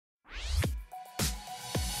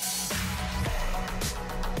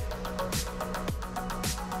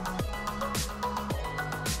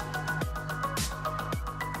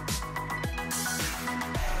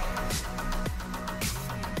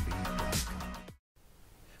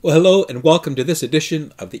Well, hello and welcome to this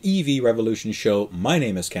edition of the EV Revolution Show. My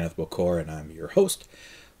name is Kenneth Bokor and I'm your host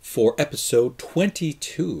for episode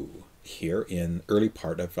 22 here in mid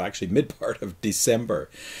part of December.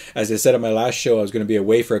 As I said on my last show, I was going to be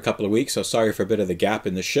away for a couple of weeks, so sorry for a bit of the gap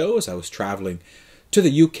in the shows. I was traveling to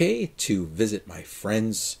the UK to visit my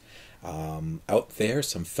friends out there,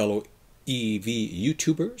 some fellow EV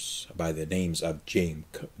YouTubers by the names of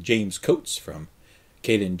James Coates from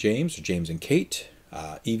Kate and James, or James and Kate,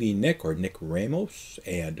 EV Nick or Nick Ramos,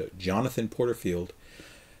 and Jonathan Porterfield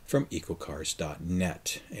from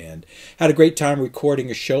ecocars.net, and had a great time recording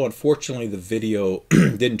a show. Unfortunately, the video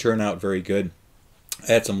didn't turn out very good.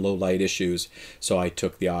 I had some low light issues, so I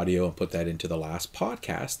took the audio and put that into the last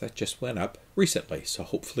podcast that just went up recently. So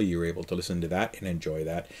hopefully you're able to listen to that and enjoy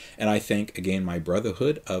that. And I thank again my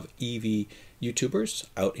brotherhood of EV YouTubers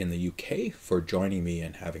out in the UK for joining me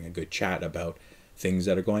and having a good chat about things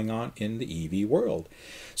that are going on in the EV world.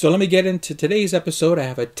 So let me get into today's episode. I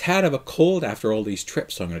have a tad of a cold after all these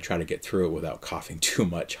trips, so I'm going to try to get through it without coughing too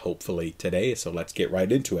much, hopefully, today. So let's get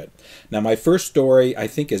right into it. Now, my first story, I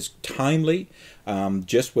think, is timely,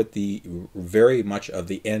 just with the very much of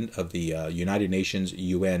the end of the United Nations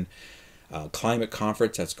UN climate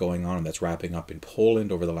conference that's going on and that's wrapping up in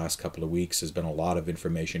Poland over the last couple of weeks. There's been a lot of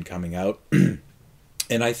information coming out.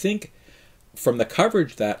 And I think from the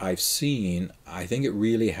coverage that I've seen, I think it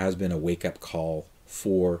really has been a wake-up call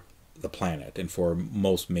for the planet and for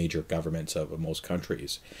most major governments of most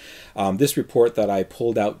countries. This report that I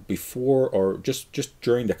pulled out before, or just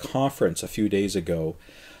during the conference a few days ago,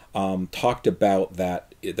 talked about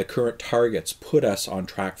that the current targets put us on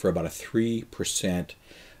track for about a 3%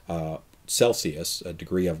 Celsius, a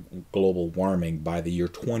degree of global warming, by the year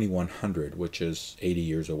 2100, which is 80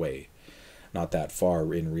 years away. Not that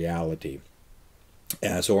far in reality.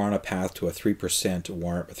 So we're on a path to a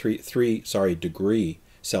 3% degree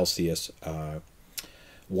Celsius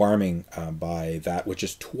warming by that, which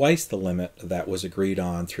is twice the limit that was agreed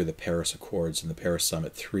on through the Paris Accords and the Paris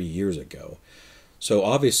Summit 3 years ago. So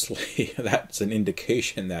obviously that's an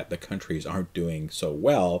indication that the countries aren't doing so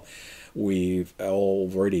well. We've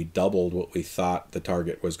already doubled what we thought the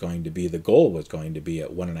target was going to be. The goal was going to be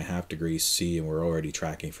at 1.5 degrees C, and we're already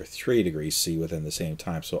tracking for 3 degrees C within the same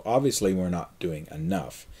time. So obviously we're not doing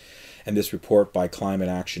enough. And this report by Climate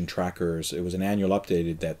Action Trackers, it was an annual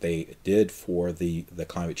update that they did for the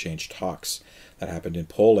climate change talks that happened in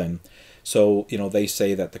Poland. So, they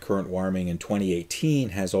say that the current warming in 2018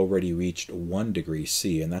 has already reached 1 degree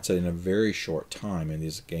C, and that's in a very short time, and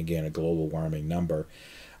is, again, a global warming number.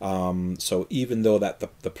 So even though that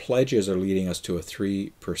the pledges are leading us to a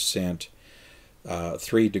 3%,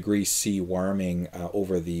 3 degrees C warming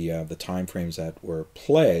over the time frames that were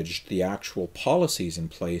pledged, the actual policies in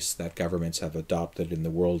place that governments have adopted in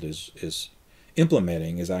the world is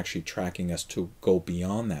implementing is actually tracking us to go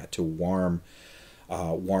beyond that, to warm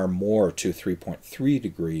more to 3.3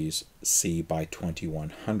 degrees C by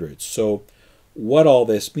 2100. So what all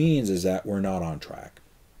this means is that we're not on track.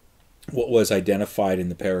 What was identified in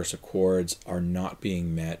the Paris Accords are not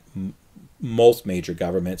being met. Most major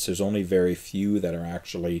governments, there's only very few that are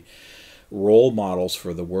actually role models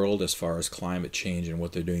for the world as far as climate change and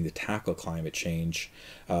what they're doing to tackle climate change.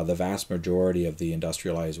 The vast majority of the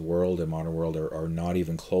industrialized world and modern world are not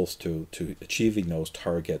even close to achieving those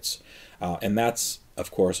targets. And that's, of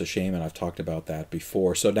course, a shame, and I've talked about that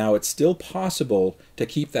before. So now it's still possible to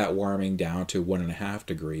keep that warming down to 1.5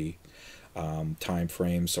 degree time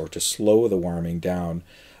frames, or to slow the warming down,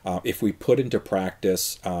 if we put into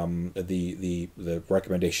practice the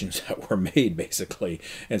recommendations that were made, basically,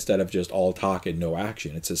 instead of just all talk and no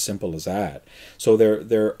action. It's as simple as that. So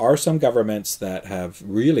there are some governments that have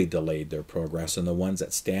really delayed their progress, and the ones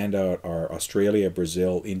that stand out are Australia,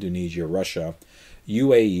 Brazil, Indonesia, Russia,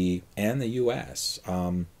 UAE, and the U.S.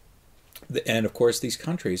 And of course, these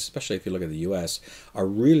countries, especially if you look at the U.S., are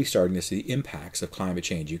really starting to see the impacts of climate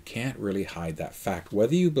change. You can't really hide that fact.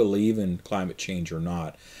 Whether you believe in climate change or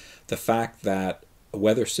not, the fact that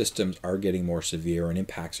weather systems are getting more severe and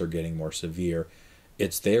impacts are getting more severe,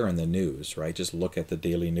 it's there in the news, right? Just look at the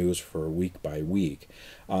daily news for week by week.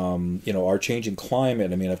 Our changing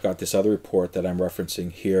climate, I've got this other report that I'm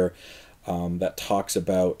referencing here, that talks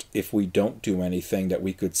about if we don't do anything, that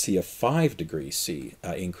we could see a 5 degrees C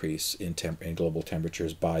increase in global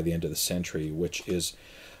temperatures by the end of the century, which is,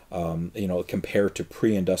 compared to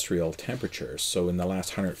pre-industrial temperatures. So in the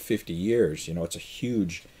last 150 years, it's a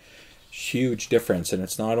huge difference. And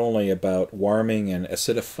it's not only about warming and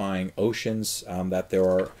acidifying oceans, that there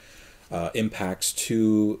are impacts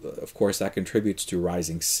to, of course, that contributes to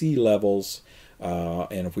rising sea levels.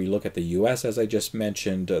 And if we look at the U.S., as I just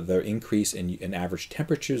mentioned, the increase in average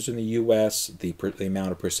temperatures in the U.S., the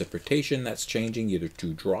amount of precipitation that's changing, either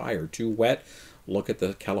too dry or too wet. Look at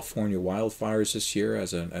the California wildfires this year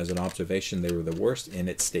as an observation. They were the worst in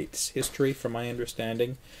its state's history, from my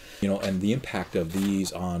understanding. And the impact of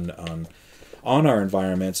these on our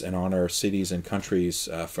environments and on our cities and countries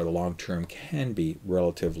for the long term can be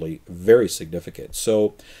relatively very significant.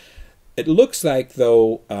 So it looks like,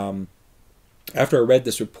 though, after I read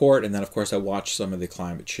this report, and then of course I watched some of the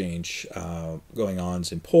climate change going on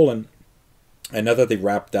in Poland, and now that they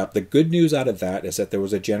wrapped up, the good news out of that is that there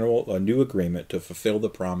was a new agreement to fulfill the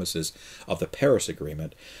promises of the Paris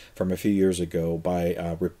Agreement from a few years ago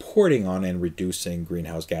by reporting on and reducing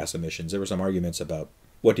greenhouse gas emissions. There were some arguments about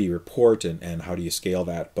what do you report and how do you scale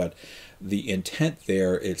that, but the intent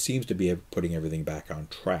there, it seems to be putting everything back on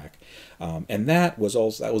track. And that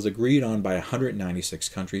was agreed on by 196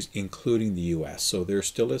 countries, including the U.S. So there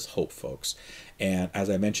still is hope, folks. And as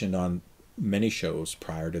I mentioned on many shows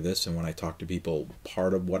prior to this, and when I talk to people,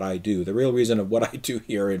 part of what I do, the real reason of what I do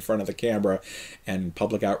here in front of the camera and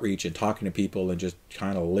public outreach and talking to people and just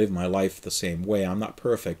trying to live my life the same way, I'm not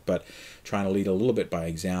perfect, but trying to lead a little bit by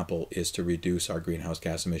example, is to reduce our greenhouse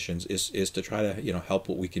gas emissions, is to try to help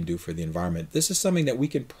what we can do for the environment. This is something that we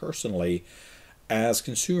can personally, as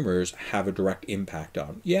consumers, have a direct impact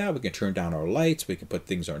on. Yeah, we can turn down our lights, we can put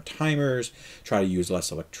things on timers, try to use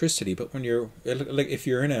less electricity, but if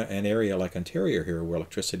you're in an area like Ontario here, where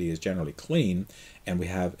electricity is generally clean, and we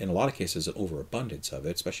have, in a lot of cases, an overabundance of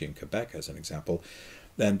it, especially in Quebec as an example,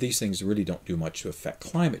 then these things really don't do much to affect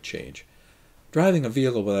climate change. Driving a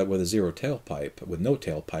vehicle with a zero tailpipe, with no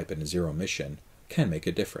tailpipe and a zero emission, can make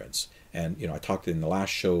a difference. And I talked in the last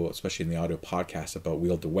show, especially in the audio podcast, about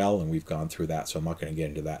wheel to well, and we've gone through that, so I'm not going to get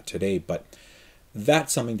into that today. But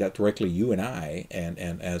that's something that directly you and I, and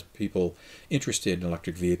as people interested in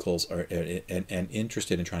electric vehicles and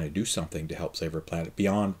interested in trying to do something to help save our planet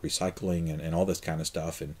beyond recycling and all this kind of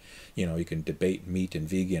stuff. And you can debate meat and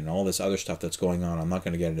vegan and all this other stuff that's going on. I'm not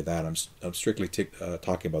going to get into that. I'm strictly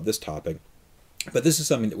talking about this topic. But this is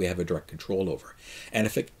something that we have a direct control over, and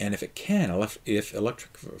if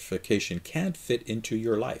electrification can fit into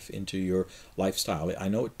your life, into your lifestyle, I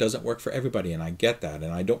know it doesn't work for everybody, and I get that,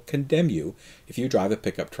 and I don't condemn you if you drive a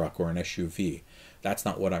pickup truck or an SUV. That's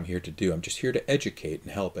not what I'm here to do. I'm just here to educate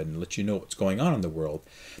and help and let you know what's going on in the world,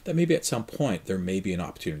 that maybe at some point there may be an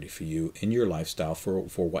opportunity for you in your lifestyle for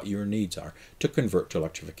what your needs are, to convert to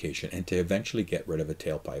electrification and to eventually get rid of a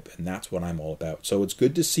tailpipe. And that's what I'm all about. So it's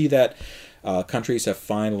good to see that countries have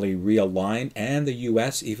finally realigned, and the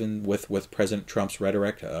U.S., even with President Trump's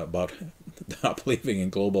rhetoric about not believing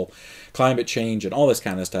in global climate change and all this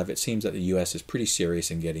kind of stuff, it seems that the U.S. is pretty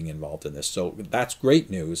serious in getting involved in this. So that's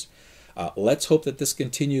great news. Let's hope that this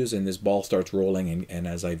continues and this ball starts rolling, and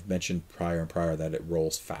as I've mentioned prior, that it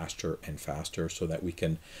rolls faster and faster so that we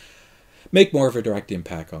can make more of a direct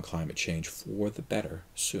impact on climate change for the better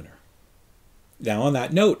sooner. Now, on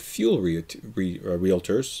that note, fuel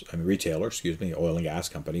retailers, oil and gas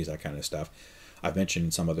companies, that kind of stuff, I've mentioned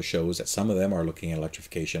in some other shows that some of them are looking at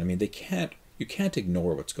electrification. I mean, you can't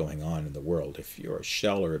ignore what's going on in the world. If you're a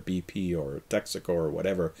Shell or a BP or a Texaco or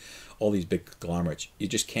whatever, all these big conglomerates, you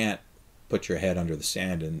just can't put your head under the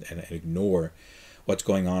sand and ignore what's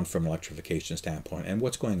going on from an electrification standpoint and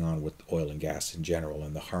what's going on with oil and gas in general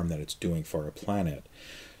and the harm that it's doing for our planet.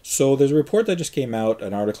 So there's a report that just came out,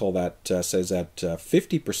 an article that says that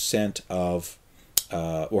 50% of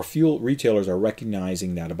fuel retailers are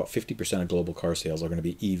recognizing that about 50% of global car sales are going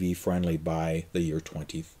to be EV friendly by the year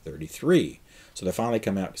 2033. So they finally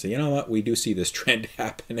come out and say, you know what, we do see this trend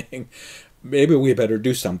happening. Maybe we better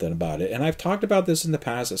do something about it. And I've talked about this in the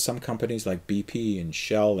past, that some companies like BP and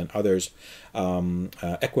Shell and others,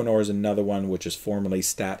 Equinor is another one, which is formerly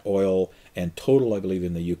Stat Oil, and Total, I believe,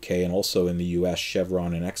 in the UK, and also in the US,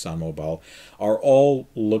 Chevron and ExxonMobil, are all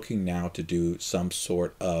looking now to do some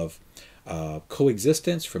sort of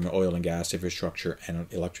coexistence from an oil and gas infrastructure and an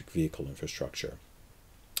electric vehicle infrastructure.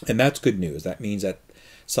 And that's good news. That means that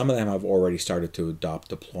some of them have already started to adopt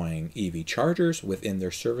deploying EV chargers within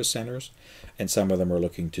their service centers, and some of them are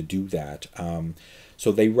looking to do that.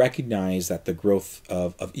 So they recognize that the growth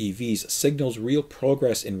of EVs signals real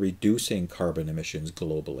progress in reducing carbon emissions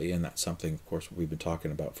globally, and that's something, of course, we've been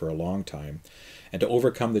talking about for a long time. And to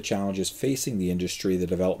overcome the challenges facing the industry, the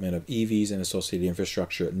development of EVs and associated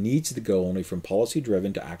infrastructure needs to go only from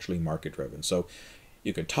policy-driven to actually market-driven. So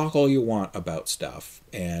You can talk all you want about stuff,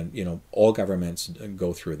 and all governments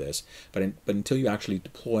go through this, but until you actually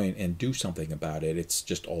deploy and do something about it, it's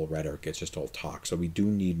just all rhetoric, it's just all talk. So we do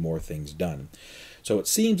need more things done. So it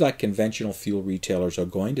seems like conventional fuel retailers are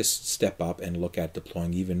going to step up and look at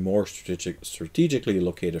deploying even more strategically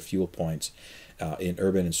located fuel points in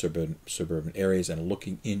urban and suburban areas, and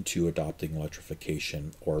looking into adopting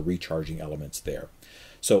electrification or recharging elements there.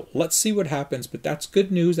 So let's see what happens, but that's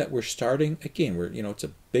good news that we're starting. Again, it's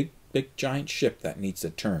a big giant ship that needs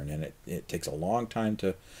to turn, and it takes a long time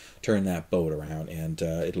to turn that boat around, and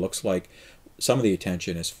it looks like some of the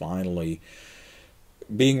attention is finally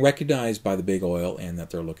being recognized by the big oil, and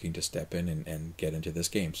that they're looking to step in and get into this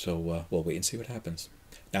game. So we'll wait and see what happens.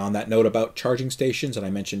 Now, on that note about charging stations, and I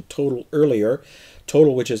mentioned Total earlier,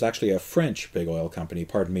 Total, which is actually a French big oil company,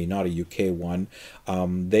 pardon me, not a UK one,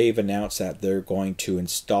 they've announced that they're going to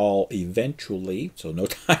install eventually, so no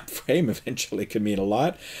time frame, eventually could mean a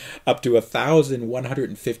lot, up to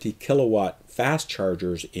 1,150 kilowatt fast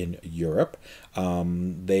chargers in Europe.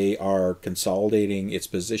 They are consolidating its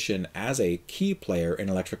position as a key player in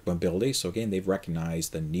electric mobility. So again, they've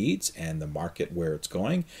recognized the needs and the market where it's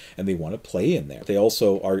going, and they want to play in there. They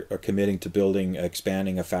also are committing to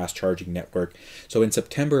expanding a fast charging network. So in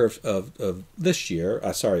September of this year,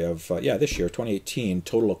 this year, 2018,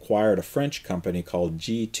 Total acquired a French company called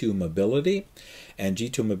G2 Mobility, and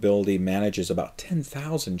G2 Mobility manages about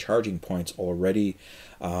 10,000 charging points already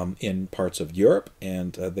in parts of Europe,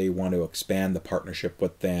 and they want to expand the partnership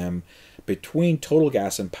with them between Total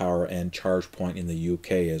Gas and Power and ChargePoint in the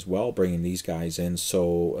UK as well, bringing these guys in.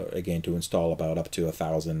 So again, to install about up to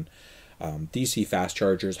 1,000 DC fast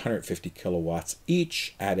chargers, 150 kilowatts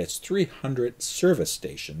each at its 300 service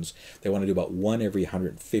stations. They want to do about one every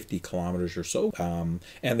 150 kilometers or so,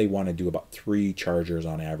 and they want to do about 3 chargers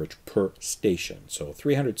on average per station. So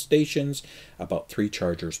 300 stations, about 3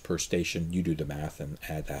 chargers per station. You do the math and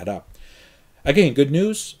add that up. Again, good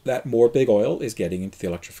news that more big oil is getting into the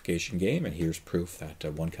electrification game, and here's proof that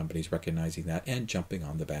one company is recognizing that and jumping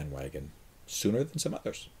on the bandwagon sooner than some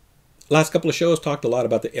others. Last couple of shows talked a lot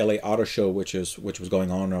about the LA Auto Show, which was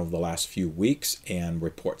going on over the last few weeks, and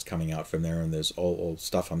reports coming out from there, and there's all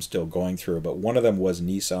stuff I'm still going through. But one of them was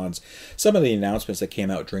Nissan's, some of the announcements that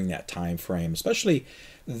came out during that time frame, especially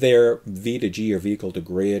their V2G or vehicle to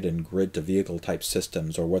grid and grid to vehicle type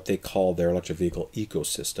systems, or what they call their electric vehicle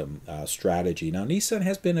ecosystem strategy. Now, Nissan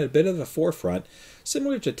has been at a bit of the forefront,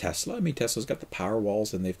 similar to Tesla. I mean, Tesla's got the power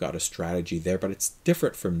walls and they've got a strategy there, but it's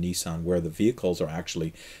different from Nissan, where the vehicles are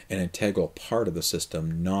actually an integral part of the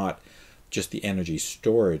system, not just the energy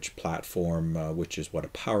storage platform, which is what a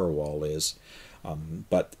power wall is. And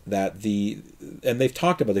they've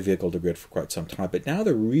talked about the vehicle to grid for quite some time, but now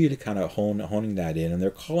they're really kind of honing that in, and they're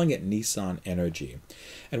calling it Nissan Energy.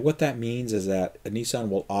 And what that means is that Nissan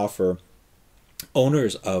will offer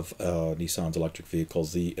owners of Nissan's electric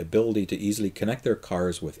vehicles the ability to easily connect their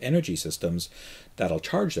cars with energy systems that'll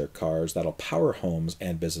charge their cars, that'll power homes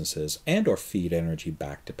and businesses, and or feed energy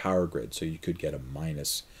back to power grid. So you could get a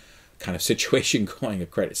minus kind of situation going, a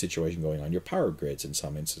credit situation going on your power grids in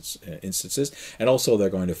some instances. And also they're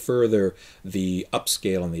going to further the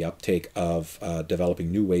upscale and the uptake of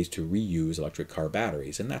developing new ways to reuse electric car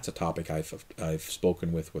batteries. And that's a topic I've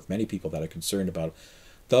spoken with many people that are concerned about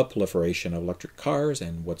the proliferation of electric cars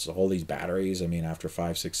and what's all these batteries. I mean, after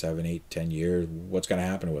 5, 6, 7, 8, 10 years, what's going to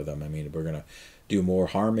happen with them? I mean, we're going to do more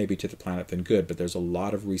harm maybe to the planet than good, but there's a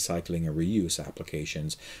lot of recycling and reuse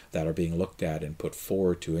applications that are being looked at and put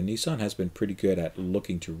forward to. And Nissan has been pretty good at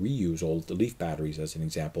looking to reuse old leaf batteries, as an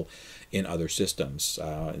example, in other systems,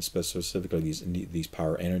 and specifically these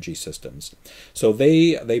power energy systems. So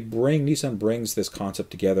Nissan brings this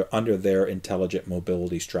concept together under their Intelligent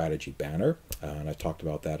Mobility Strategy banner, and I talked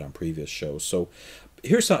about that on previous shows. So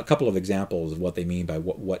here's a couple of examples of what they mean by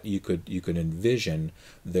what you could envision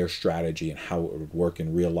their strategy and how it would work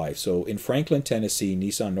in real life. So in Franklin, Tennessee,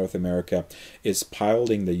 Nissan North America is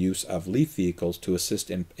piloting the use of Leaf vehicles to assist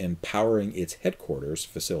in powering its headquarters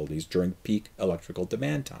facilities during peak electrical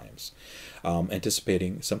demand times,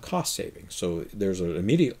 anticipating some cost savings. So there's an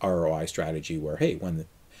immediate ROI strategy where, hey, when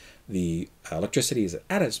the electricity is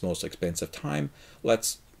at its most expensive time,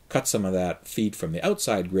 let's cut some of that feed from the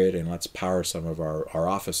outside grid and let's power some of our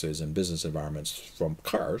offices and business environments from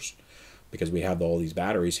cars, because we have all these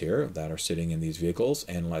batteries here that are sitting in these vehicles,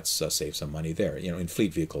 and let's save some money there, in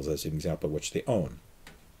fleet vehicles as an example, which they own.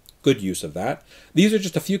 Good use of that. These are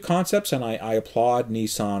just a few concepts, and I applaud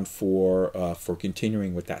Nissan for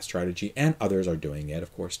continuing with that strategy, and others are doing it.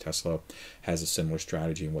 Of course, Tesla has a similar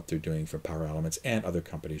strategy in what they're doing for power elements, and other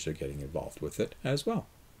companies are getting involved with it as well.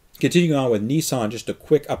 Continuing on with Nissan, just a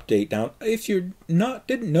quick update. Now, if you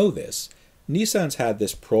didn't know this, Nissan's had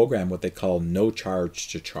this program, what they call No Charge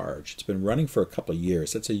to Charge. It's been running for a couple of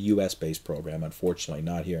years. It's a US-based program, unfortunately,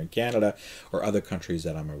 not here in Canada or other countries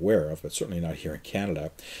that I'm aware of, but certainly not here in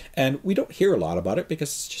Canada. And we don't hear a lot about it because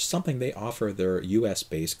it's just something they offer their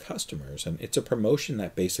US-based customers. And it's a promotion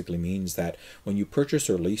that basically means that when you purchase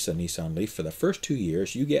or lease a Nissan Leaf for the first 2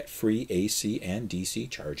 years, you get free AC and DC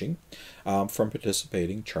charging from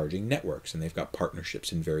participating charging networks. And they've got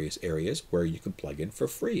partnerships in various areas where you can plug in for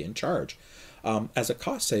free and charge. As a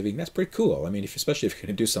cost saving, that's pretty cool. I mean, especially if you're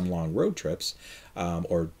going to do some long road trips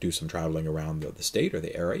or do some traveling around the state or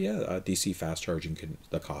the area, DC fast charging,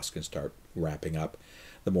 the cost can start wrapping up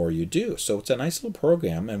the more you do. So it's a nice little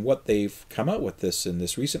program. And what they've come out with this in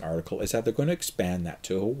this recent article is that they're going to expand that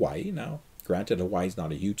to Hawaii. Now, granted, Hawaii's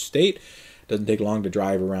not a huge state. Doesn't take long to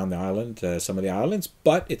drive around the island, some of the islands,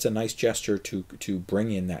 but it's a nice gesture to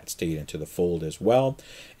bring in that state into the fold as well,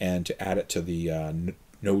 and to add it to the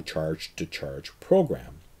No Charge to Charge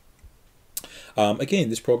program. Again,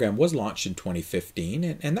 this program was launched in 2015,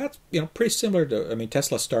 and that's pretty similar to. I mean,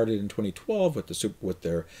 Tesla started in 2012 with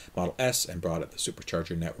their Model S and brought it the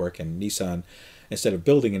supercharger network, and Nissan, instead of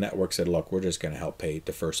building a network, said, "Look, we're just going to help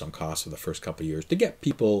defer some costs for the first couple of years to get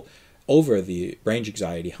people over the range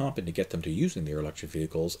anxiety hump and to get them to using their electric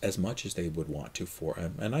vehicles as much as they would want to for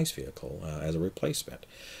a nice vehicle as a replacement."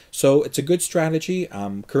 So it's a good strategy.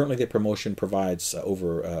 Currently, the promotion provides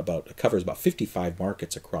covers about 55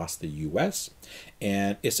 markets across the U.S.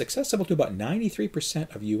 and it's accessible to about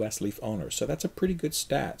 93% of U.S. Leaf owners. So that's a pretty good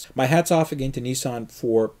stat. My hat's off again to Nissan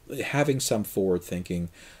for having some forward thinking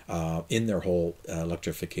in their whole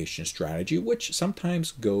electrification strategy, which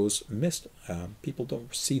sometimes goes missed. People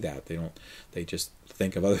don't see that. They just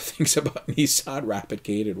think of other things about Nissan, Rapid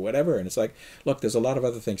Gated, whatever. And it's like, look, there's a lot of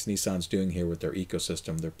other things Nissan's doing here with their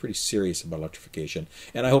ecosystem. They're pretty serious about electrification,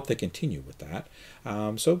 and I hope they continue with that.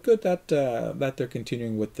 So good that they're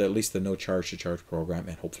continuing with at least the No Charge to Charge program,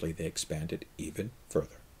 and hopefully they expand it even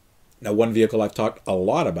further. Now, one vehicle I've talked a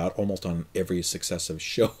lot about almost on every successive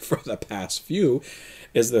show for the past few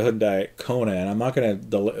is the Hyundai Kona, and I'm not going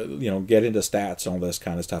to get into stats and all this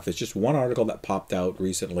kind of stuff. It's just one article that popped out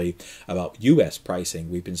recently about U.S. pricing.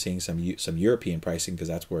 We've been seeing some European pricing because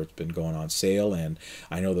that's where it's been going on sale, and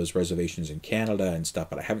I know there's reservations in Canada and stuff,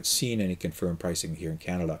 but I haven't seen any confirmed pricing here in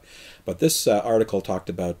Canada. But this article talked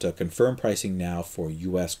about confirmed pricing now for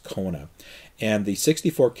U.S. Kona, and the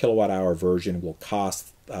 64 kilowatt-hour version will cost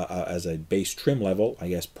as a base trim level, I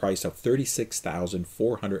guess, price of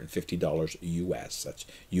 $36,450 US. That's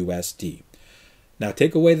USD. Now,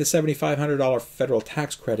 take away the $7,500 federal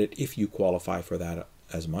tax credit if you qualify for that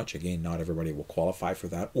as much. Again, not everybody will qualify for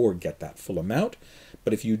that or get that full amount.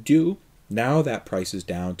 But if you do, now that price is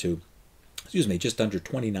down to just under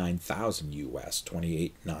 $29,000 US,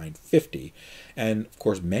 $28,950. And of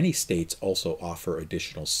course, many states also offer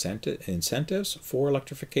additional incentives for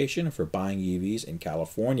electrification and for buying EVs. In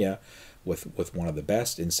California, with one of the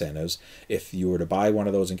best incentives, if you were to buy one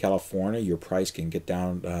of those in California, your price can get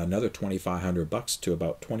down another $2,500 to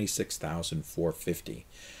about $26,450.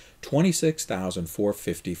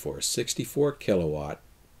 $26,450 for a 64 kilowatt,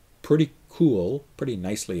 pretty cool, pretty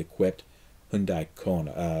nicely equipped Hyundai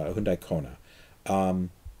Kona.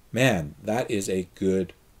 Man, that is a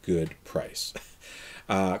good price.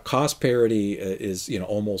 Cost parity is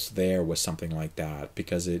almost there with something like that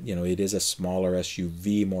because it is a smaller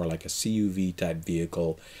SUV, more like a CUV type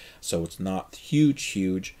vehicle, so it's not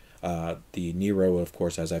huge. The Nero, of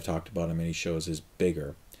course, as I've talked about on many shows, is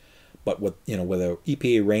bigger. But with an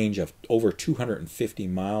EPA range of over 250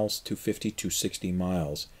 miles, 260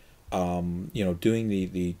 miles, doing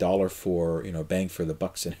the dollar for bang for the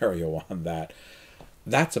buck scenario on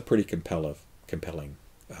that's a pretty compelling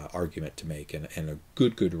argument to make, and a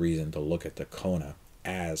good reason to look at the Kona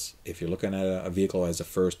as, if you're looking at a vehicle as a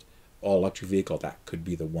first all-electric vehicle, that could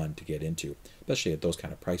be the one to get into, especially at those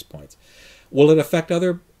kind of price points. Will it affect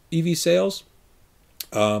other EV sales?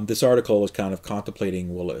 This article is kind of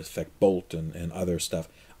contemplating, will it affect Bolt and other stuff?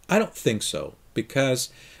 I don't think so, because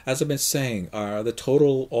as I've been saying, the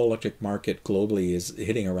total all-electric market globally is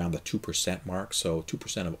hitting around the 2% mark. So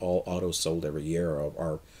 2% of all autos sold every year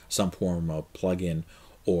are some form of plug-in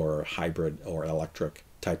or hybrid or electric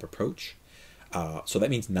type approach. So that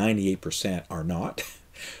means 98% are not.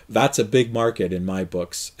 That's a big market in my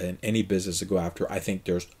books, and any business to go after. I think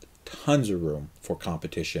there's tons of room for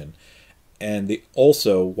competition. And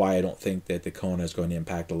also why I don't think that the Kona is going to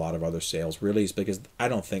impact a lot of other sales really is because I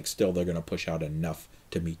don't think still they're going to push out enough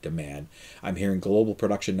to meet demand. I'm hearing global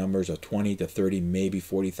production numbers of 20 to 30, maybe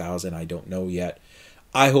 40,000. I don't know yet.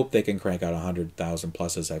 I hope they can crank out 100,000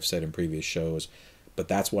 plus, as I've said in previous shows, but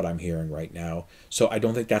that's what I'm hearing right now. So I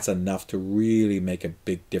don't think that's enough to really make a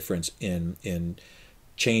big difference in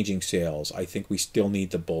changing sales. I think we still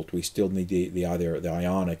need the Bolt, we still need the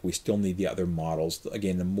Ionic, we still need the other models.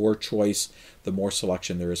 Again, the more choice, the more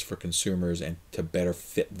selection there is for consumers, and to better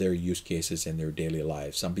fit their use cases in their daily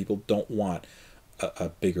lives. Some people don't want a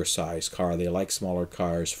bigger size car. They like smaller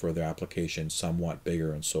cars for their applications. Some want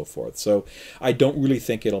bigger, and so forth. So I don't really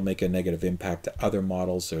think it'll make a negative impact to other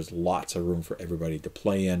models. There's lots of room for everybody to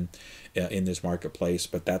play in this marketplace,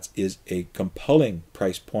 but that is a compelling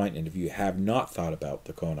price point. And if you have not thought about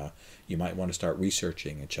the Kona, you might want to start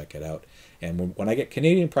researching and check it out. And when I get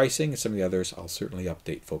Canadian pricing and some of the others, I'll certainly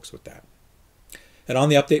update folks with that. And on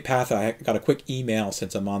the update path, I got a quick email,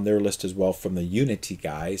 since I'm on their list as well, from the Uniti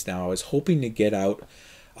guys. Now, I was hoping to get out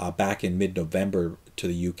back in mid-November to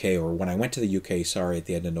the UK, or when I went to the UK, sorry, at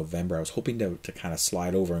the end of November. I was hoping to kind of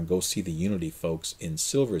slide over and go see the Uniti folks in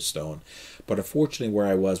Silverstone. But unfortunately, where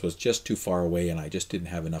I was just too far away, and I just didn't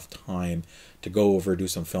have enough time to go over, do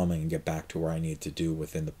some filming, and get back to where I needed to do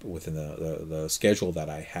within the schedule that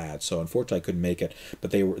I had. So unfortunately, I couldn't make it.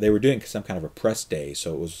 But they were doing some kind of a press day,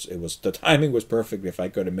 so it was the timing was perfect if I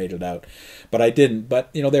could have made it out, but I didn't. But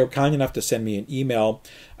you know, they were kind enough to send me an email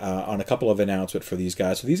on a couple of announcements for these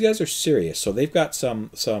guys. So these guys are serious. So they've got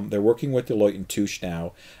some. They're working with Deloitte and Touche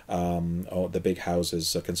now, the big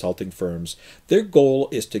houses, consulting firms. Their goal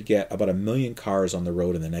is to get about 1 million cars on the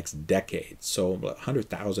road in the next decade. So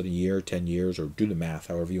 100,000 a year, 10 years, or do the math,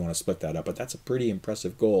 however you want to split that up. But that's a pretty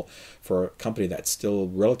impressive goal for a company that's still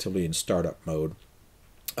relatively in startup mode,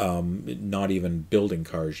 not even building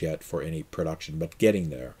cars yet for any production, but getting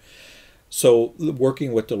there. So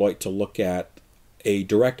working with Deloitte to look at a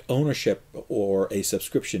direct ownership or a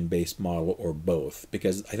subscription-based model, or both,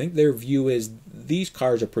 because I think their view is these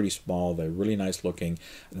cars are pretty small, they're really nice looking,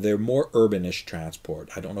 they're more urbanish transport.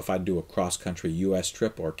 I don't know if I'd do a cross-country US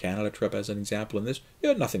trip or Canada trip as an example in this. You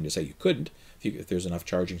have nothing to say you couldn't. If there's enough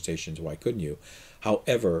charging stations, why couldn't you?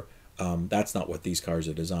 However, that's not what these cars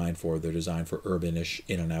are designed for. They're designed for urbanish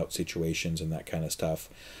in and out situations and that kind of stuff.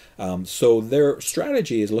 So their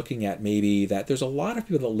strategy is looking at maybe that there's a lot of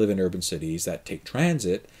people that live in urban cities that take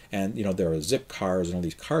transit, and you know, there are zip cars and all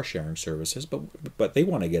these car sharing services, but they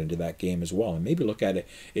want to get into that game as well, and maybe look at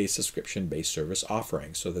a subscription-based service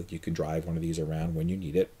offering so that you can drive one of these around when you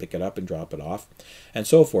need it, pick it up and drop it off, and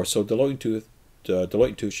so forth. So Deloitte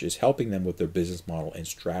and Touche is helping them with their business model and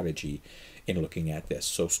strategy in looking at this,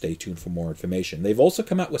 so stay tuned for more information. They've also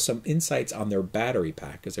come out with some insights on their battery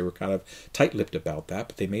pack, because they were kind of tight-lipped about that,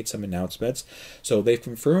 but they made some announcements. So they've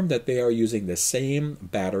confirmed that they are using the same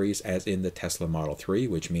batteries as in the Tesla Model 3,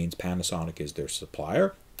 which means Panasonic is their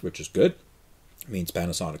supplier, which is good. It means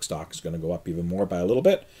Panasonic stock is going to go up even more by a little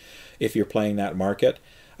bit if you're playing that market.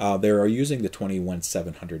 They are using the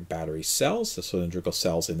 21700 battery cells, the cylindrical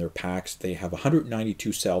cells in their packs. They have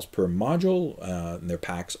 192 cells per module, and their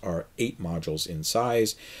packs are 8 modules in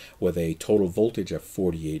size with a total voltage of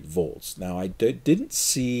 48 volts. Now, I didn't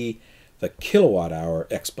see the kilowatt hour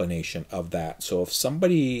explanation of that. So if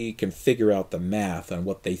somebody can figure out the math on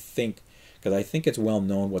what they think, because I think it's well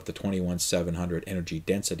known what the 21700 energy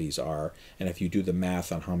densities are, and if you do the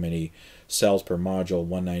math on how many cells per module,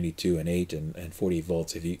 192 and 8 and 40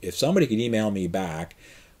 volts, if somebody could email me back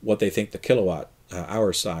what they think the kilowatt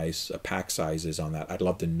hour size, pack size is on that, I'd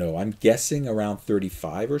love to know. I'm guessing around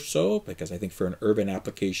 35 or so, because I think for an urban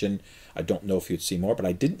application, I don't know if you'd see more, but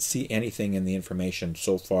I didn't see anything in the information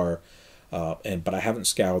so far. But I haven't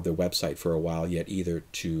scoured their website for a while yet either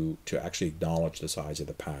to actually acknowledge the size of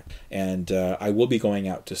the pack. And I will be going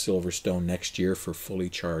out to Silverstone next year for Fully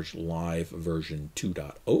Charged Live version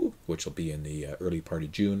 2.0, which will be in the early part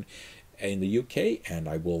of June in the UK, and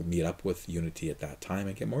I will meet up with Uniti at that time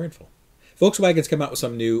and get more info. Volkswagen's come out with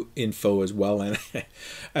some new info as well, and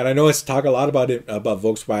I know it's talk a lot about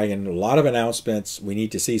Volkswagen, a lot of announcements. We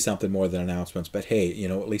need to see something more than announcements, but hey, you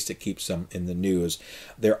know, at least it keeps them in the news.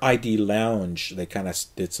 Their ID Lounge, they kind of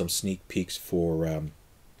did some sneak peeks for,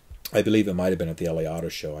 I believe it might have been at the LA Auto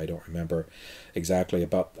Show, I don't remember exactly,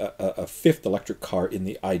 about a 5th electric car in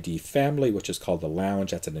the ID family, which is called the Lounge.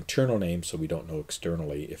 That's an internal name, so we don't know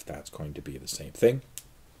externally if that's going to be the same thing.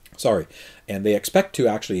 Sorry, and they expect to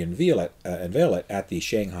actually unveil it at the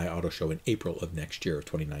Shanghai Auto Show in April of next year,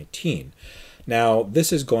 2019. Now,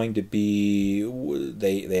 this is going to be,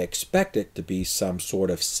 they expect it to be some sort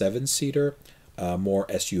of 7-seater, more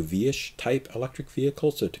SUV-ish type electric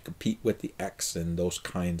vehicle, so to compete with the X and those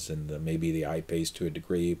kinds, and maybe the I-Pace to a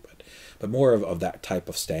degree, but more of that type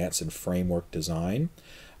of stance and framework design.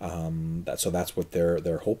 So that's what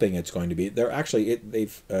they're hoping it's going to be. They're actually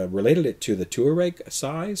they've related it to the Touareg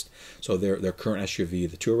sized. So their current SUV,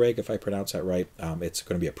 the Touareg, if I pronounce that right, it's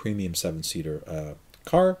going to be a premium 7-seater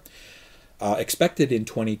car, expected in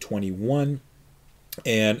 2021.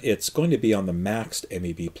 And it's going to be on the maxed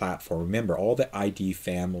MEB platform. Remember, all the ID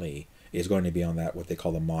family is going to be on that, what they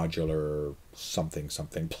call the modular something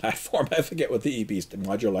platform. I forget what the EB,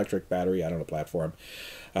 modular electric battery, I don't know, platform.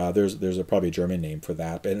 There's probably a German name for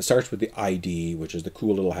that. And it starts with the ID, which is the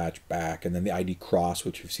cool little hatchback, and then the ID Cross,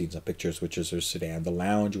 which we've seen some pictures, which is their sedan, the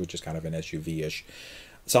Lounge, which is kind of an SUV-ish.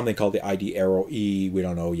 Something called the ID Aero E, we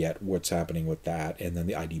don't know yet what's happening with that, and then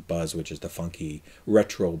the ID Buzz, which is the funky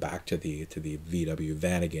retro back to the VW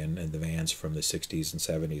Vanagon and the vans from the 60s and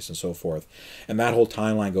 70s and so forth. And that whole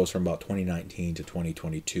timeline goes from about 2019 to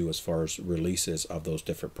 2022 as far as releases of those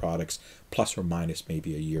different products, plus or minus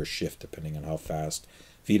maybe a year shift depending on how fast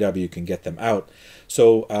VW can get them out.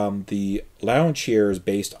 So the Lounge here is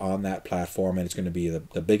based on that platform, and it's going to be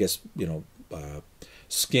the biggest,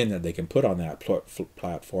 skin that they can put on that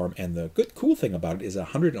platform. And the cool thing about it is a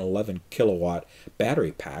 111 kilowatt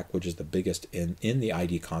battery pack, which is the biggest in the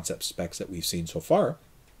ID concept specs that we've seen so far,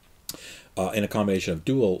 in a combination of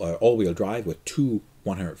dual all-wheel drive with two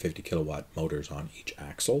 150 kilowatt motors on each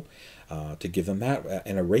axle, to give them that,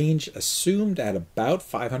 and a range assumed at about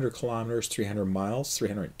 500 kilometers, 300 miles,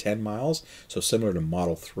 310 miles, so similar to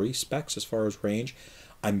Model 3 specs as far as range.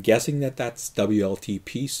 I'm guessing that that's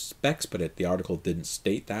WLTP specs, but the article didn't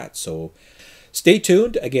state that. So stay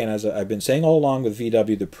tuned. Again, as I've been saying all along with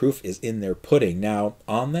VW, the proof is in their pudding. Now,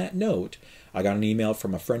 on that note, I got an email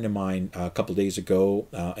from a friend of mine a couple days ago,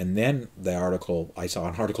 and then I saw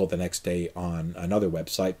an article the next day on another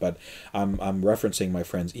website, but I'm referencing my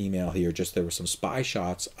friend's email here. Just there were some spy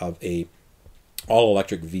shots of a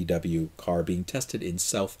all-electric VW car being tested in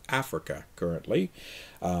South Africa currently,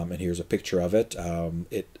 and here's a picture of it.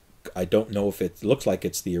 I don't know if it looks like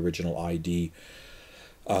it's the original ID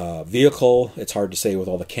vehicle. It's hard to say with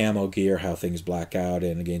all the camo gear how things black out,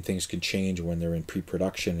 and again, things can change when they're in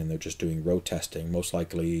pre-production and they're just doing road testing, most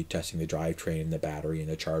likely testing the drivetrain, the battery, and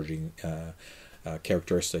the charging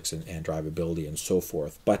characteristics and drivability and so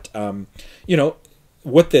forth. But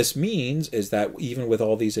what this means is that even with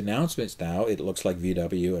all these announcements now, it looks like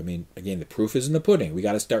VW, I mean, again, the proof is in the pudding. We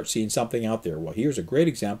got to start seeing something out there. Well, here's a great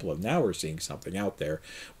example of now we're seeing something out there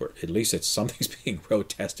where at least something's being road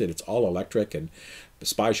tested. It's all electric, and the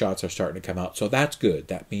spy shots are starting to come out. So that's good.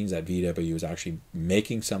 That means that VW is actually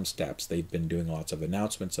making some steps. They've been doing lots of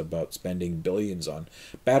announcements about spending billions on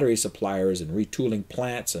battery suppliers and retooling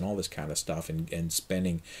plants and all this kind of stuff, and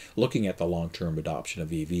spending, looking at the long-term adoption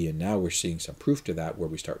of EV. And now we're seeing some proof to that, where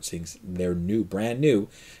we start seeing their brand new.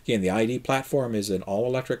 Again, the ID platform is an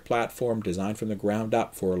all-electric platform designed from the ground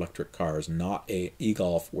up for electric cars, not a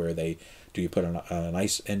e-Golf where do you put an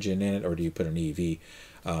ICE engine in it, or do you put an EV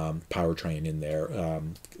powertrain in there?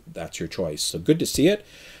 That's your choice. So good to see it.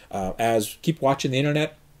 Keep watching the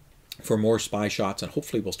internet for more spy shots, and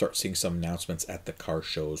hopefully we'll start seeing some announcements at the car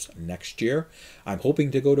shows next year. I'm hoping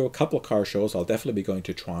to go to a couple of car shows. I'll definitely be going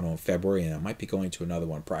to Toronto in February, and I might be going to another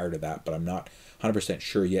one prior to that, but I'm not 100%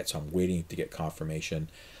 sure yet, so I'm waiting to get confirmation.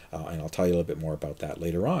 And I'll tell you a little bit more about that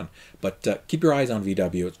later on. But keep your eyes on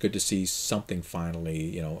VW. It's good to see something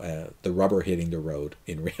finally, the rubber hitting the road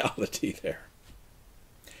in reality there.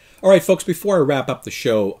 All right, folks, before I wrap up the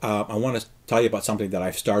show, I want to tell you about something that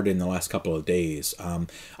I've started in the last couple of days.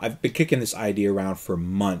 I've been kicking this idea around for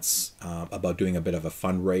months about doing a bit of a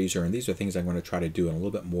fundraiser, and these are things I'm going to try to do on a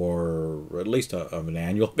little bit more, or at least of an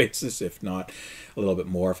annual basis, if not a little bit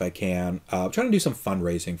more if I can. I'm trying to do some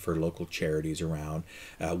fundraising for local charities around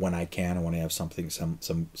when I can. I want to have something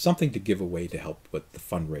to give away to help with the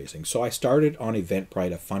fundraising. So I started on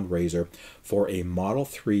Eventbrite a fundraiser for a Model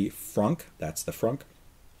 3 Frunk. That's the Frunk.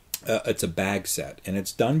 It's a bag set, and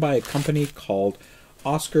it's done by a company called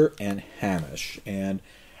Oscar and Hamish. And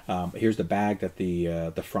here's the bag that the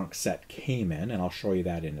Frunk set came in, and I'll show you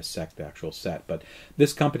that in a sec, the actual set. But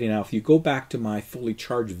this company, now, if you go back to my fully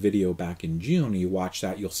charged video back in June, and you watch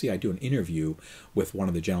that, you'll see I do an interview with one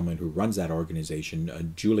of the gentlemen who runs that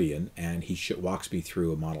organization, Julian, and he walks me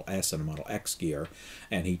through a Model S and a Model X gear,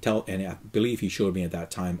 and I believe he showed me at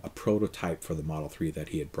that time a prototype for the Model 3 that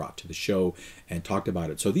he had brought to the show and talked about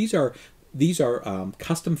it. So these are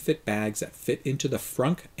custom fit bags that fit into the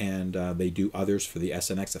frunk, and they do others for the S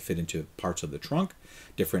and X that fit into parts of the trunk,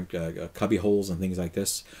 different cubby holes and things like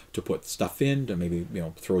this to put stuff in, to maybe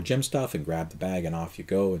throw gym stuff and grab the bag and off you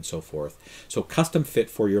go and so forth. So custom fit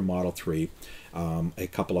for your Model 3, a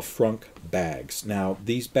couple of frunk bags. Now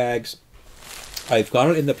these bags I've got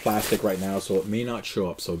it in the plastic right now, so it may not show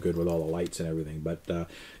up so good with all the lights and everything, but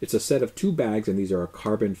it's a set of 2 bags, and these are a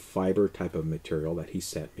carbon fiber type of material that he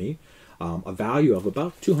sent me. A value of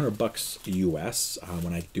about $200 US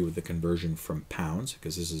when I do the conversion from pounds,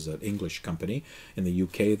 because this is an English company. In the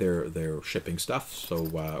UK, they're shipping stuff, so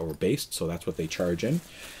or based, so that's what they charge in.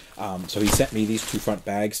 So he sent me these 2 front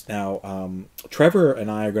bags. Now, Trevor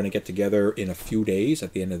and I are going to get together in a few days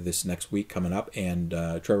at the end of this next week coming up. And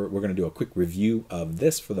Trevor, we're going to do a quick review of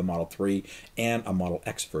this for the Model 3 and a Model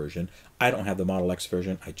X version. I don't have the Model X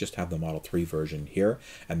version. I just have the Model 3 version here.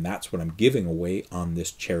 And that's what I'm giving away on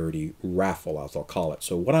this charity raffle, as I'll call it.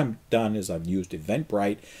 So what I've done is I've used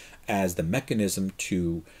EventBrite as the mechanism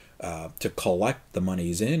to collect the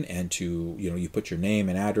monies in, and to, you put your name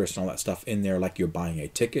and address and all that stuff in there like you're buying a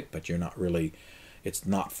ticket, but you're not really, it's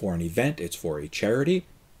not for an event, it's for a charity.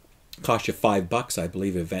 Cost you $5. I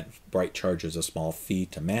believe EventBrite charges a small fee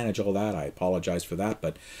to manage all that. I apologize for that,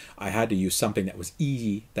 but I had to use something that was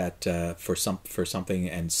easy, that for something,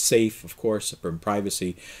 and safe, of course, for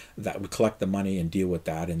privacy, that would collect the money and deal with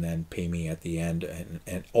that, and then pay me at the end.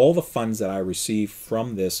 And all the funds that I receive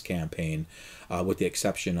from this campaign, with the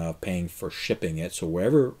exception of paying for shipping it. So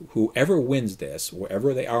whoever wins this,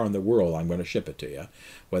 wherever they are in the world, I'm going to ship it to you.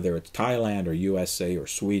 Whether it's Thailand or USA or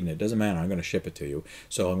Sweden, it doesn't matter. I'm going to ship it to you.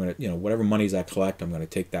 So I'm going to, whatever monies I collect, I'm going to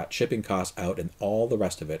take that shipping cost out, and all the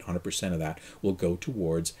rest of it, 100% of that, will go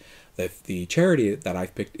towards the charity that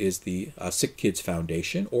I've picked is the Sick Kids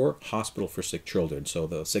Foundation, or Hospital for Sick Children. So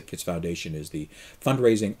the Sick Kids Foundation is the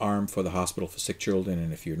fundraising arm for the Hospital for Sick Children,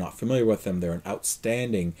 and if you're not familiar with them, they're an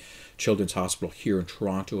outstanding children's hospital here in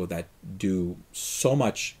Toronto that do so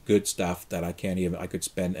much good stuff that I could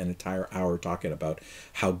spend an entire hour talking about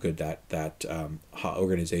how good that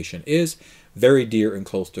organization is. Very dear and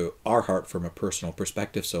close to our heart from a personal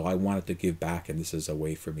perspective, so I wanted to give back, and this is a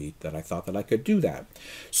way for me that I thought that I could do that.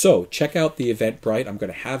 So check out the EventBrite. I'm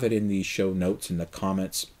going to have it in the show notes, in the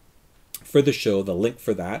comments for the show, the link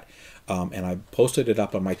for that. And I posted it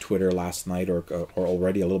up on my Twitter last night, or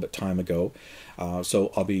already a little bit time ago.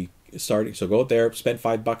 So I'll be starting. So go there, spend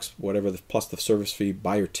 $5, whatever, plus the service fee,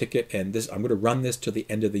 buy your ticket, and this, I'm going to run this to the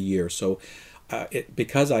end of the year. So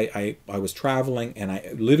because I was traveling, and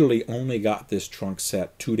I literally only got this trunk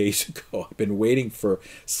set 2 days ago. I've been waiting for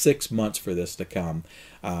 6 months for this to come.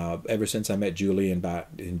 Ever since I met Julian back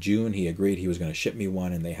in June, he agreed he was going to ship me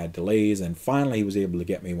one, and they had delays, and finally he was able to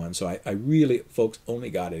get me one. So I really, folks, only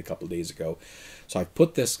got it a couple of days ago. So I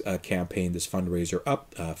put this campaign, this fundraiser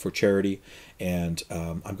up for charity, and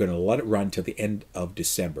I'm going to let it run till the end of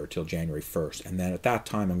December, till January 1st. And then at that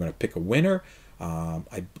time, I'm going to pick a winner. I'm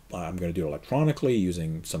going to do it electronically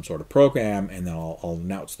using some sort of program, and then I'll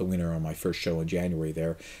announce the winner on my first show in January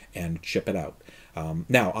there and ship it out.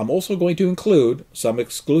 Now, I'm also going to include some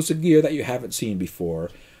exclusive gear that you haven't seen before.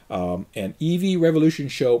 An EV Revolution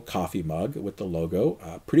Show coffee mug with the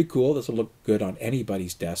logo. Pretty cool. This will look good on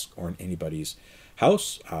anybody's desk or in anybody's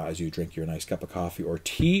house as you drink your nice cup of coffee or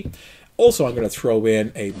tea. Also, I'm going to throw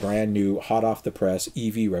in a brand new hot off the press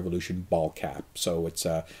EV Revolution ball cap. So it's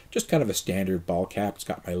just kind of a standard ball cap. It's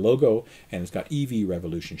got my logo, and it's got EV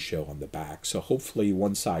Revolution Show on the back. So hopefully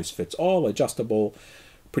one size fits all, adjustable,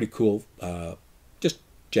 pretty cool, just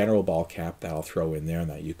general ball cap that I'll throw in there, and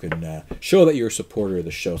that you can show that you're a supporter of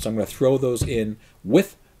the show. So I'm going to throw those in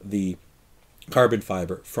with the carbon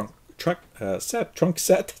fiber trunk set,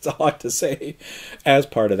 that's a lot to say, as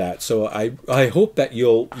part of that. So I hope that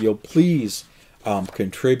you'll please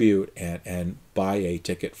contribute and buy a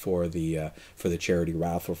ticket for the charity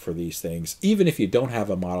raffle for these things. Even if you don't have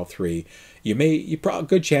a Model 3,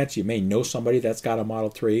 good chance you may know somebody that's got a Model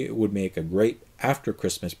 3. It would make a great after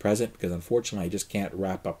Christmas present, because unfortunately I just can't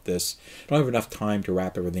wrap up this. I don't have enough time to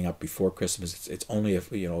wrap everything up before Christmas. It's only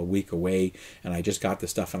a week away, and I just got this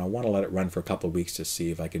stuff, and I want to let it run for a couple of weeks to see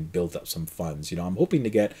if I can build up some funds. I'm hoping to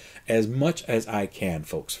get as much as I can,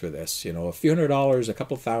 folks, for this. A few $100s, a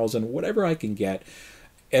couple thousand, whatever I can get.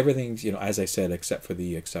 Everything's, as I said, except for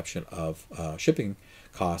the exception of shipping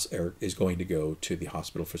costs, is going to go to the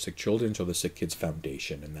Hospital for Sick Children, so the Sick Kids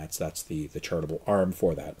Foundation, and that's the charitable arm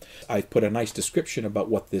for that. I've put a nice description about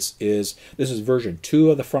what this is. This is version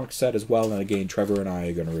 2 of the front set as well, and again, Trevor and I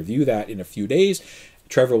are going to review that in a few days.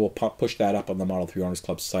 Trevor will push that up on the Model 3 Owners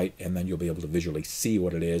Club site, and then you'll be able to visually see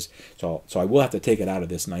what it is. So I will have to take it out of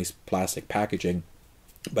this nice plastic packaging,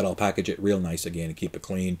 but I'll package it real nice again and keep it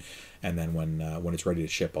clean. And then when it's ready to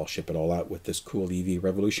ship, I'll ship it all out with this cool EV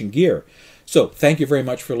Revolution gear. So thank you very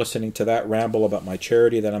much for listening to that ramble about my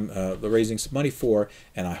charity that I'm raising some money for.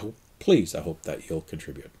 And I hope that you'll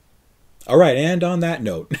contribute. All right, and on that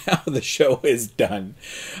note, now the show is done.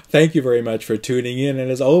 Thank you very much for tuning in,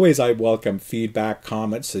 and as always, I welcome feedback,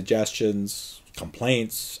 comments, suggestions,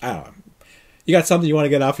 complaints. I don't know. You got something you want to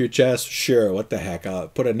get off your chest? Sure, what the heck. I'll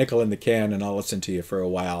put a nickel in the can and I'll listen to you for a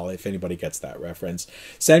while if anybody gets that reference.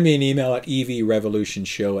 Send me an email at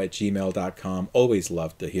evrevolutionshow@gmail.com. Always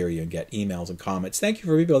love to hear you and get emails and comments. Thank you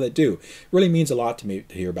for people that do. It really means a lot to me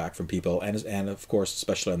to hear back from people, and of course,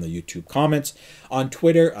 especially on the YouTube comments. On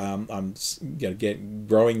Twitter, I'm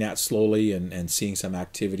growing that slowly and seeing some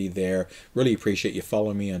activity there. Really appreciate you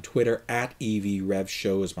following me on Twitter. At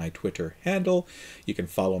EvRevShow is my Twitter handle. You can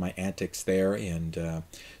follow my antics there and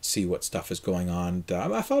see what stuff is going on.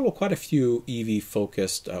 I follow quite a few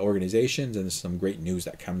EV-focused organizations, and there's some great news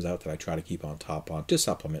that comes out that I try to keep on top on to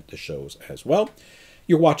supplement the shows as well.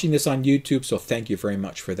 You're watching this on YouTube, so thank you very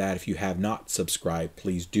much for that. If you have not subscribed,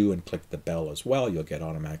 please do, and click the bell as well. You'll get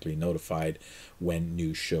automatically notified when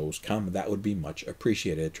new shows come. That would be much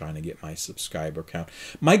appreciated, trying to get my subscriber count.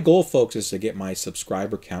 My goal, folks, is to get my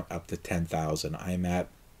subscriber count up to 10,000. I'm at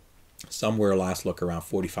somewhere last look around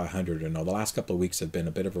 4,500, and the last couple of weeks have been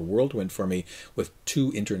a bit of a whirlwind for me with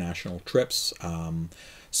 2 international trips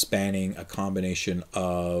spanning a combination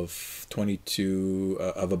of 22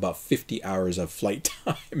 of about 50 hours of flight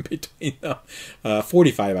time between the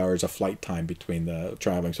 45 hours of flight time between the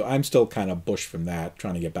traveling. So I'm still kind of bush from that,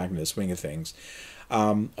 trying to get back into the swing of things.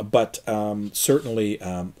 But certainly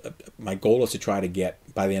my goal is to try to get,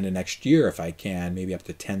 by the end of next year, if I can, maybe up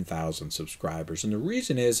to 10,000 subscribers. And the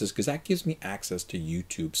reason is because that gives me access to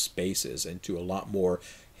YouTube Spaces and to a lot more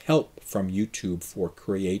help from YouTube for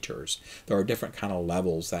creators. There are different kind of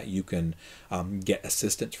levels that you can get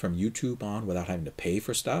assistance from YouTube on without having to pay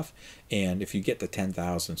for stuff. And if you get the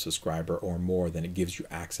 10,000 subscriber or more, then it gives you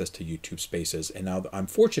access to YouTube Spaces. And now I'm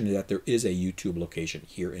fortunate that there is a YouTube location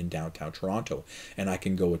here in downtown Toronto, and I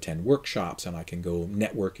can go attend workshops, and I can go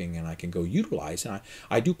networking, and I can go utilize. And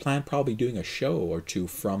I do plan probably doing a show or two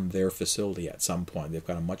from their facility at some point. They've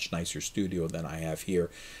got a much nicer studio than I have here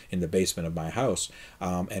in the basement of my house.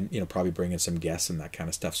 And probably bring in some guests and that kind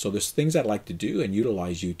of stuff. So there's things I'd like to do and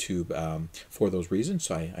utilize YouTube for those reasons.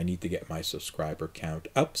 So I need to get my subscriber count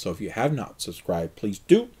up. So if you have not subscribed, please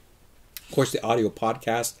do. Of course, the audio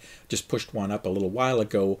podcast, just pushed one up a little while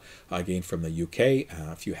ago, again from the UK.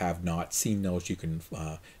 If you have not seen those, you can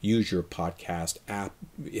use your podcast app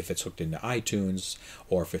if it's hooked into iTunes,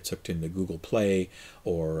 or if it's hooked into Google Play,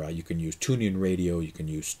 or you can use TuneIn Radio, you can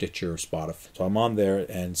use Stitcher, Spotify. So I'm on there,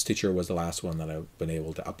 and Stitcher was the last one that I've been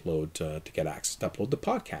able to upload to get access to upload the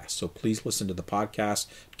podcast. So please listen to the podcast,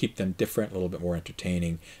 keep them different, a little bit more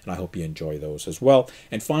entertaining, and I hope you enjoy those as well.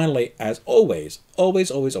 And finally, as always, always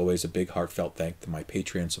a big heartfelt thank to my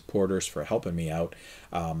Patreon supporters for helping me out.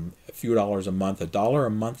 A few dollars a month, $1 a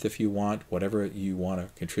month if you want, whatever you want to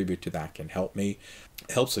contribute to that can help me.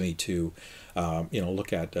 It helps me to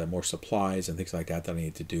look at more supplies and things like that I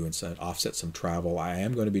need to do and offset some travel. I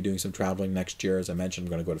am going to be doing some traveling next year. As I mentioned,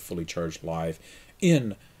 I'm going to go to Fully Charged Live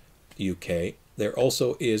in the UK. There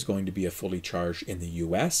also is going to be a Fully Charged in the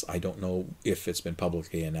US. I don't know if it's been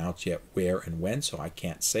publicly announced yet where and when, so I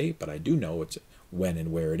can't say, but I do know it's when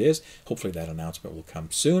and where it is. Hopefully that announcement will come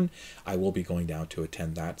soon. I will be going down to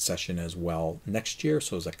attend that session as well next year.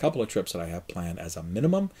 So there's a couple of trips that I have planned as a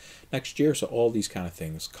minimum next year. So all these kind of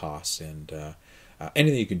things, costs, and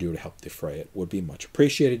anything you can do to help defray it would be much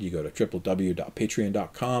appreciated. You go to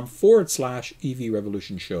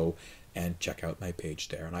www.patreon.com/EVRevolutionShow and check out my page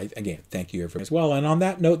there. And I, again, thank you everyone as well. And on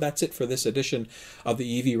that note, that's it for this edition of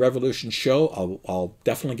the EV Revolution Show. I'll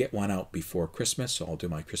definitely get one out before Christmas, so I'll do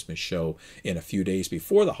my Christmas show in a few days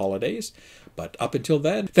before the holidays. But up until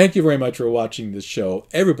then, thank you very much for watching this show.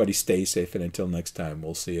 Everybody stay safe, and until next time,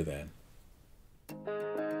 we'll see you then.